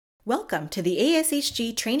Welcome to the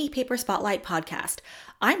ASHG Trainee Paper Spotlight podcast.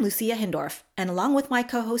 I'm Lucia Hindorf, and along with my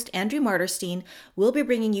co-host Andrew Marderstein, we'll be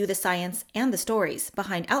bringing you the science and the stories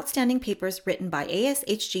behind outstanding papers written by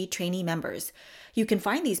ASHG trainee members. You can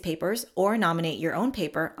find these papers or nominate your own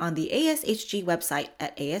paper on the ASHG website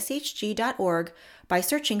at ashg.org by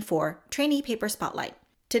searching for Trainee Paper Spotlight.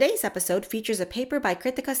 Today's episode features a paper by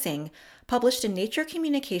Kritika Singh, published in Nature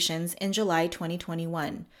Communications in July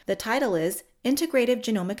 2021. The title is Integrative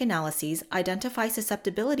Genomic Analyses Identify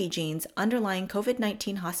Susceptibility Genes Underlying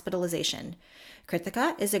COVID-19 Hospitalization.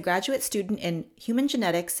 Kritika is a graduate student in human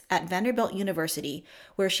genetics at Vanderbilt University,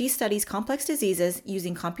 where she studies complex diseases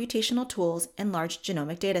using computational tools and large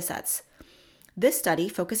genomic datasets. This study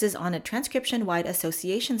focuses on a transcription-wide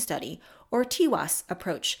association study, or TWAS,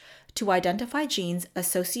 approach to identify genes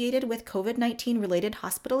associated with COVID-19 related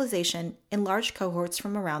hospitalization in large cohorts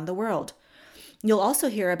from around the world. You'll also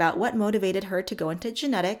hear about what motivated her to go into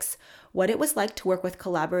genetics, what it was like to work with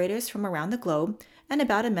collaborators from around the globe, and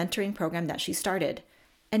about a mentoring program that she started.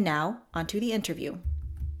 And now, onto the interview.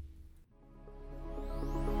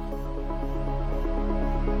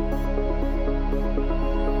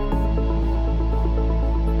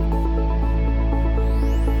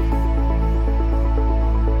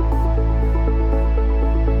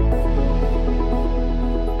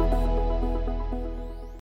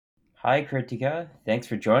 Hi, Kritika. Thanks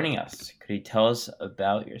for joining us. Could you tell us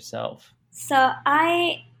about yourself?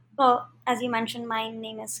 As you mentioned, my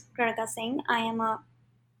name is Kritika Singh. I am a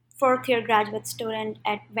fourth year graduate student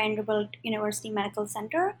at Vanderbilt University Medical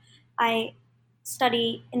Center. I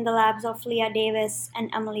study in the labs of Leah Davis and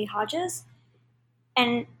Emily Hodges.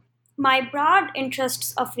 And my broad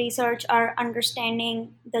interests of research are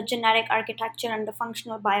understanding the genetic architecture and the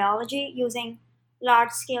functional biology using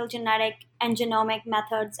large-scale genetic and genomic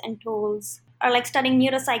methods and tools, or like studying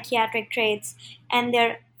neuropsychiatric traits and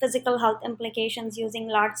their physical health implications using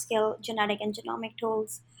large-scale genetic and genomic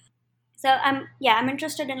tools. I'm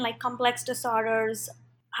interested in like complex disorders,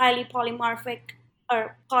 highly polymorphic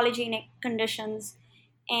or polygenic conditions,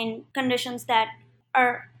 and conditions that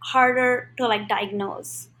are harder to like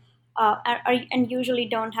diagnose, and usually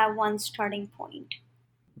don't have one starting point.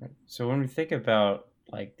 So when we think about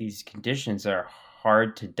these conditions that are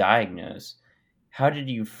hard to diagnose, how did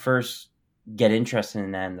you first get interested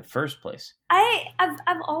in that in the first place?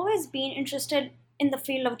 I've always been interested in the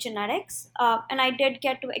field of genetics, and I did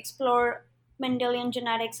get to explore Mendelian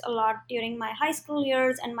genetics a lot during my high school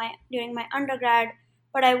years and during my undergrad.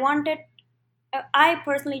 But I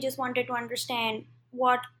personally just wanted to understand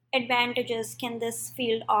what advantages can this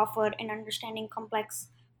field offer in understanding complex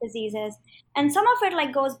diseases, and some of it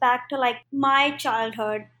like goes back to like my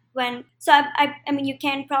childhood when. I mean, you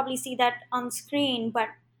can probably see that on screen, but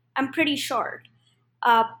I'm pretty short.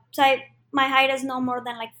 My height is no more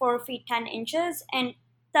than like 4 feet 10 inches, and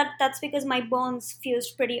that's because my bones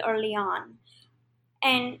fused pretty early on.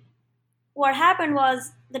 And what happened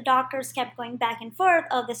was the doctors kept going back and forth.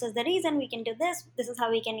 Oh, this is the reason we can do this. This is how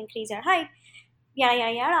we can increase your height. Yada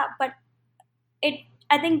yada yada. But it,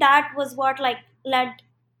 I think that was what like led,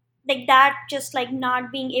 like that just like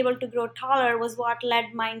not being able to grow taller was what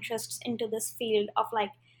led my interests into this field of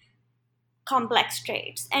like complex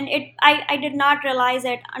traits. And I did not realize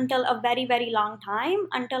it until a very very long time,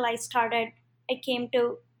 until I came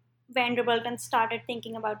to Vanderbilt and started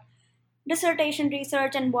thinking about dissertation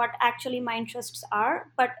research and what actually my interests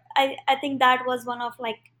are. But I think that was one of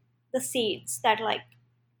like the seeds that like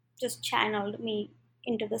just channeled me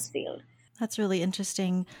into this field. That's really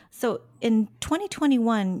interesting. So in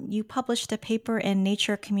 2021, you published a paper in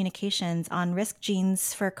Nature Communications on risk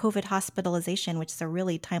genes for COVID hospitalization, which is a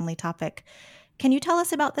really timely topic. Can you tell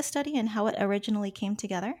us about this study and how it originally came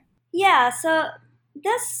together? Yeah, so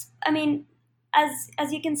this, I mean,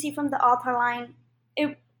 as you can see from the author line,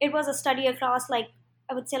 it was a study across like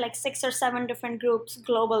I would say like 6 or 7 different groups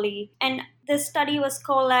globally, and this study was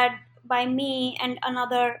co-led by me and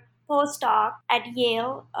another postdoc at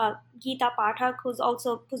Yale, Geeta Pathak, who's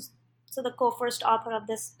so the co-first author of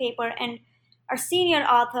this paper, and our senior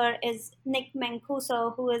author is Nick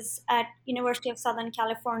Mancuso, who is at University of Southern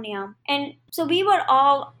California. And so we were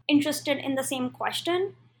all interested in the same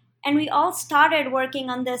question, and we all started working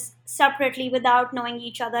on this separately without knowing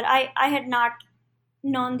each other. I had not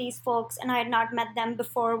known these folks and I had not met them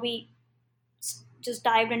before we just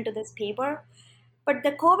dived into this paper. But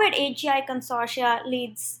the COVID AGI consortia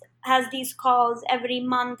has these calls every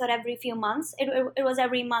month or every few months. It was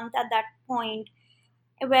every month at that point,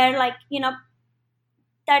 where like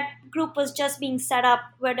that group was just being set up,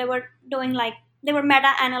 where they were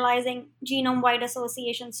meta analyzing genome wide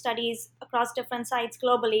association studies across different sites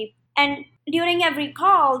globally. And during every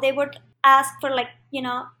call, they would ask for, like,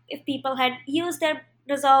 if people had used their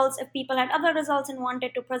results, if people had other results and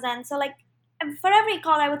wanted to present. So, like, for every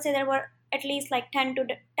call, I would say there were at least like 10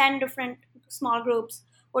 different small groups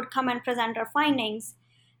would come and present our findings.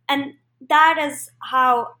 And that is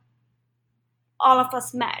how all of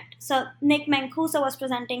us met. So Nick Mancuso was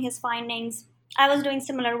presenting his findings. I was doing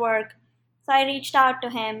similar work. So I reached out to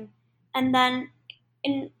him. And then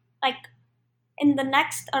in like in the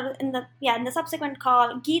next or in the subsequent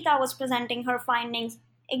call, Geeta was presenting her findings,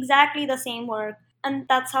 exactly the same work. And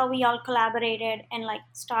that's how we all collaborated and like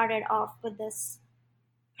started off with this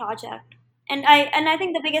project. And I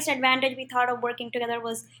think the biggest advantage we thought of working together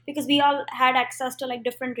was because we all had access to like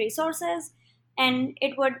different resources, and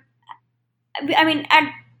it would, I mean, and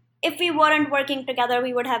if we weren't working together,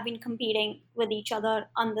 we would have been competing with each other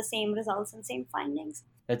on the same results and same findings.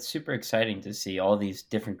 That's super exciting to see all these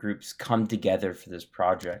different groups come together for this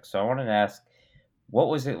project. So I wanted to ask, what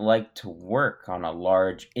was it like to work on a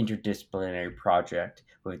large interdisciplinary project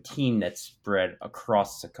with a team that's spread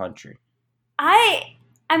across the country? I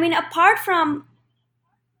I mean, apart from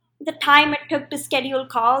the time it took to schedule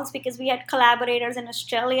calls, because we had collaborators in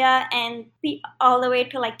Australia and all the way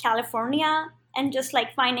to like California, and just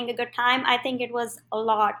like finding a good time, I think it was a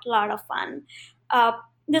lot of fun. Uh,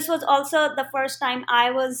 this was also the first time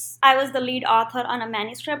I was the lead author on a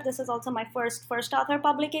manuscript. This is also my first author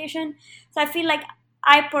publication, so I feel like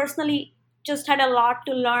I personally just had a lot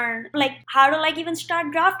to learn, like how to like even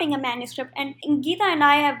start drafting a manuscript. And Geeta and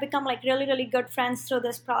I have become like really good friends through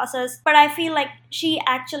this process, but I feel like she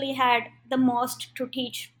actually had the most to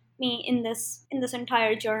teach me in this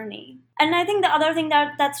entire journey. And I think the other thing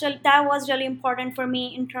that was really important for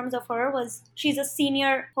me in terms of her was she's a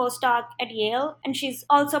senior postdoc at Yale, and she's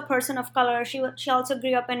also a person of color. She also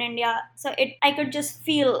grew up in India, so I could just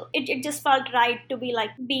feel it. It just felt right to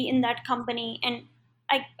be in that company. And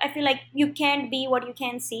I feel like you can't be what you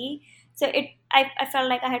can't see. So I felt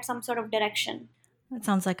like I had some sort of direction. That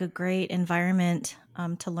sounds like a great environment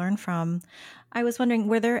to learn from. I was wondering,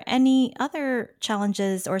 were there any other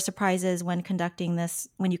challenges or surprises when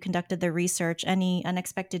when you conducted the research, any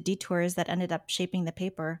unexpected detours that ended up shaping the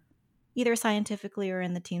paper, either scientifically or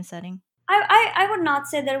in the team setting? I would not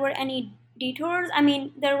say there were any detours. I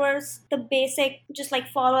mean, there was the basic, just like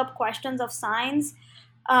follow up questions of science.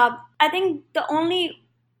 I think the only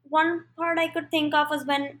one part I could think of was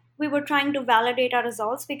when we were trying to validate our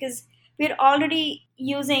results, because we're already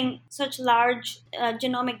using such large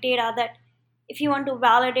genomic data that if you want to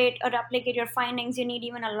validate or replicate your findings, you need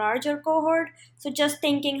even a larger cohort. So just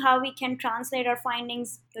thinking how we can translate our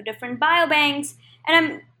findings to different biobanks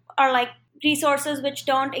and or like resources which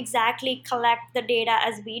don't exactly collect the data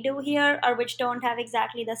as we do here, or which don't have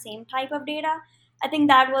exactly the same type of data. I think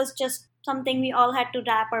that was just something we all had to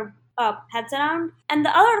wrap our heads around. And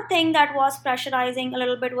the other thing that was pressurizing a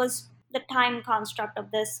little bit was the time construct of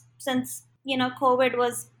this, since COVID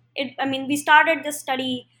was it. I mean, we started this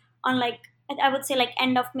study on like, I would say like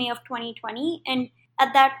end of May of 2020, and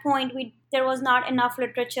at that point we there was not enough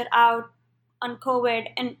literature out on COVID.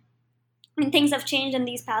 And I mean, things have changed in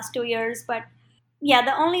these past 2 years, but yeah,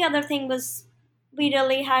 the only other thing was we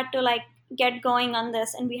really had to like get going on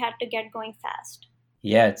this, and we had to get going fast.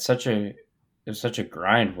 Yeah, it was such a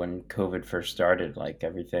grind when COVID first started. Like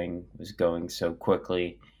everything was going so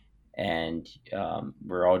quickly, and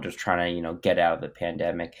we're all just trying to get out of the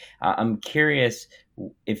pandemic. I'm curious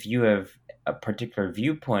if you have a particular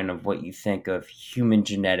viewpoint of what you think of human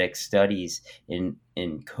genetic studies in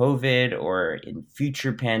COVID or in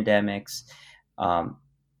future pandemics. Um,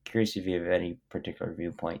 Curious if you have any particular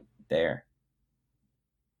viewpoint there.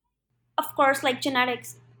 Of course, like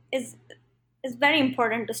genetics is is very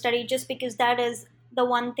important to study, just because that is the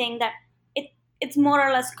one thing that it's more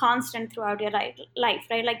or less constant throughout your life,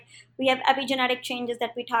 right? Like we have epigenetic changes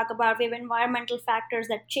that we talk about, we have environmental factors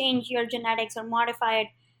that change your genetics or modify it,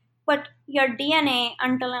 but your DNA,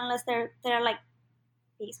 until unless there are like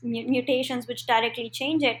these mutations which directly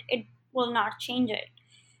change it, it will not change it.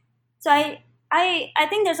 So I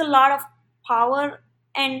think there's a lot of power,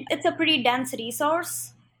 and it's a pretty dense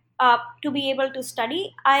resource to be able to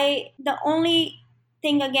study. I The only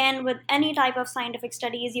thing again with any type of scientific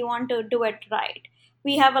study is you want to do it right.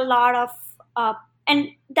 We have a lot of and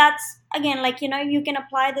that's again, like, you can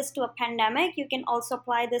apply this to a pandemic. You can also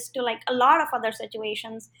apply this to like a lot of other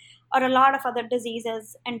situations or a lot of other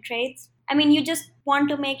diseases and traits. I mean, you just want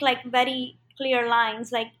to make like very clear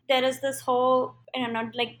lines. Like there is this whole, I don't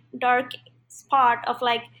know, like dark spot of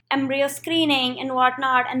like embryo screening and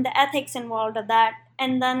whatnot, and the ethics involved of that.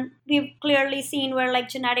 And then we've clearly seen where like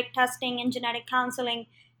genetic testing and genetic counseling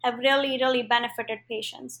have really benefited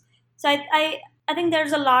patients. So I think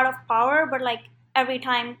there's a lot of power, but like every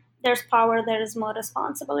time there's power, there is more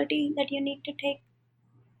responsibility that you need to take.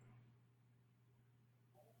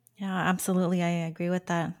 Yeah, absolutely. I agree with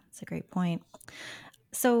that. It's a great point.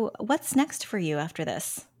 So, what's next for you after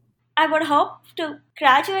this? I would hope to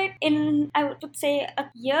graduate in, I would say, a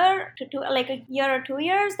year to two, like a year or 2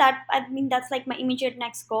 years. That, I mean, that's like my immediate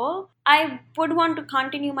next goal. I would want to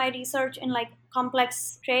continue my research in like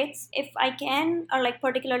complex traits if I can, or like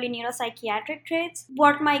particularly neuropsychiatric traits.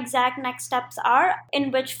 What my exact next steps are,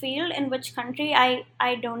 in which field, in which country,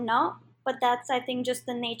 I don't know, but that's, I think, just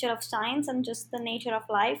the nature of science and just the nature of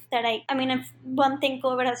life. That I mean, if one thing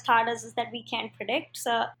COVID has taught us is that we can't predict,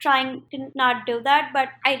 so trying to not do that. But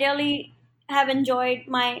I really have enjoyed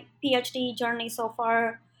my PhD journey so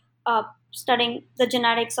far, studying the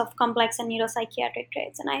genetics of complex and neuropsychiatric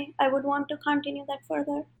traits, and I would want to continue that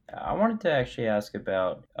further. I wanted to actually ask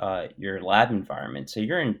about your lab environment. So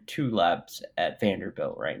you're in two labs at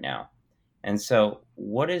Vanderbilt right now. And so,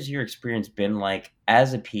 what has your experience been like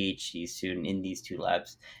as a PhD student in these two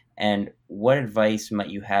labs? And what advice might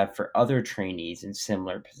you have for other trainees in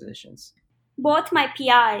similar positions? Both my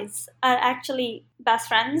PIs are actually best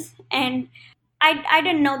friends, and I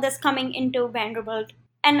didn't know this coming into Vanderbilt.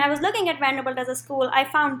 And I was looking at Vanderbilt as a school. I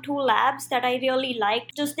found two labs that I really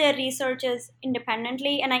liked, just their researches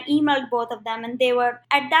independently. And I emailed both of them. And they were,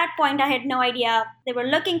 at that point, I had no idea. They were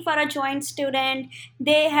looking for a joint student.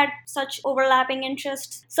 They had such overlapping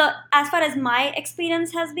interests. So, as far as my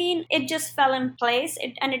experience has been, it just fell in place.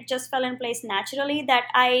 And it just fell in place naturally that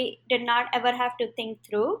I did not ever have to think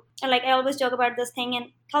through. And like I always joke about this thing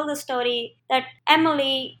and tell the story that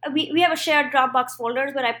Emily, we have a shared Dropbox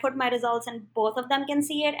folders where I put my results and both of them can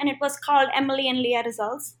see it. And it was called Emily and Leah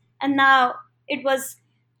results. And now it was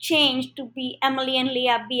changed to be Emily and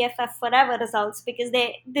Leah BFF forever results because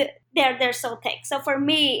they're so thick. So for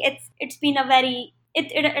me, it's been a very,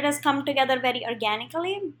 it has come together very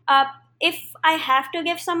organically. If I have to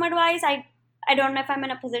give some advice, I don't know if I'm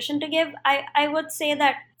in a position to give. I would say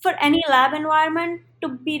that for any lab environment to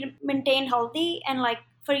be maintained healthy and like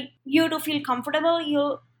for you to feel comfortable,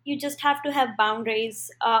 you just have to have boundaries.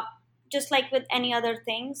 Just like with any other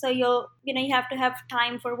thing. So you have to have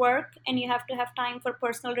time for work and you have to have time for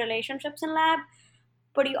personal relationships in lab,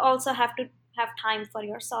 but you also have to have time for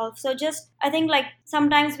yourself. So just I think like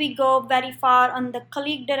sometimes we go very far on the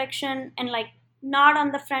colleague direction and like not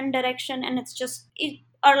on the friend direction, and it's just it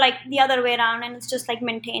or like the other way around, and it's just like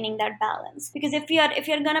maintaining that balance. Because if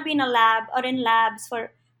you're gonna be in a lab or in labs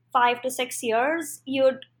for 5 to 6 years,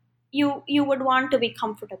 you would want to be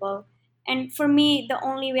comfortable. And for me, the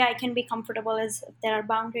only way I can be comfortable is if there are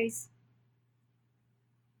boundaries.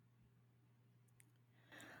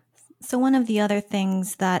 So, one of the other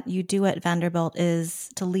things that you do at Vanderbilt is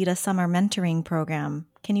to lead a summer mentoring program.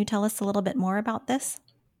 Can you tell us a little bit more about this?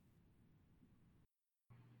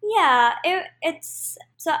 Yeah, it's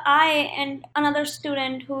so I and another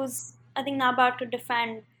student who's I think now about to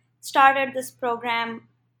defend started this program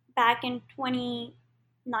back in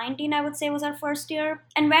 2019. I would say was our first year.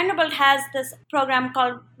 And Vanderbilt has this program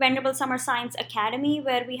called Vanderbilt Summer Science Academy,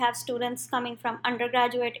 where we have students coming from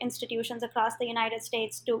undergraduate institutions across the United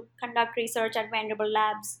States to conduct research at Vanderbilt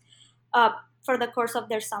labs uh, for the course of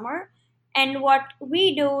their summer. And what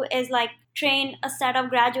we do is like train a set of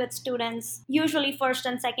graduate students, usually first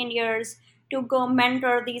and second years, to go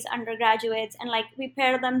mentor these undergraduates. And like we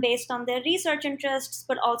pair them based on their research interests,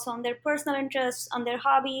 but also on their personal interests, on their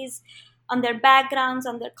hobbies, on their backgrounds,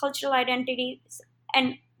 on their cultural identities,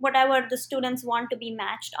 and whatever the students want to be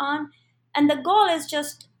matched on. And the goal is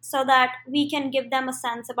just so that we can give them a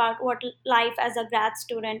sense about what life as a grad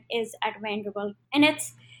student is at Vanderbilt. And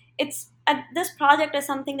this project is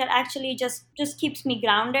something that actually just keeps me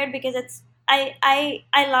grounded because I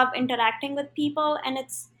love interacting with people, and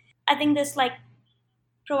it's I think this like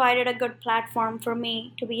provided a good platform for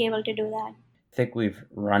me to be able to do that. I think we've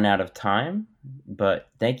run out of time, but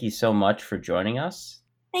thank you so much for joining us.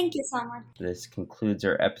 Thank you so much. This concludes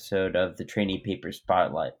our episode of the Trainee Paper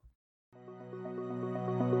Spotlight.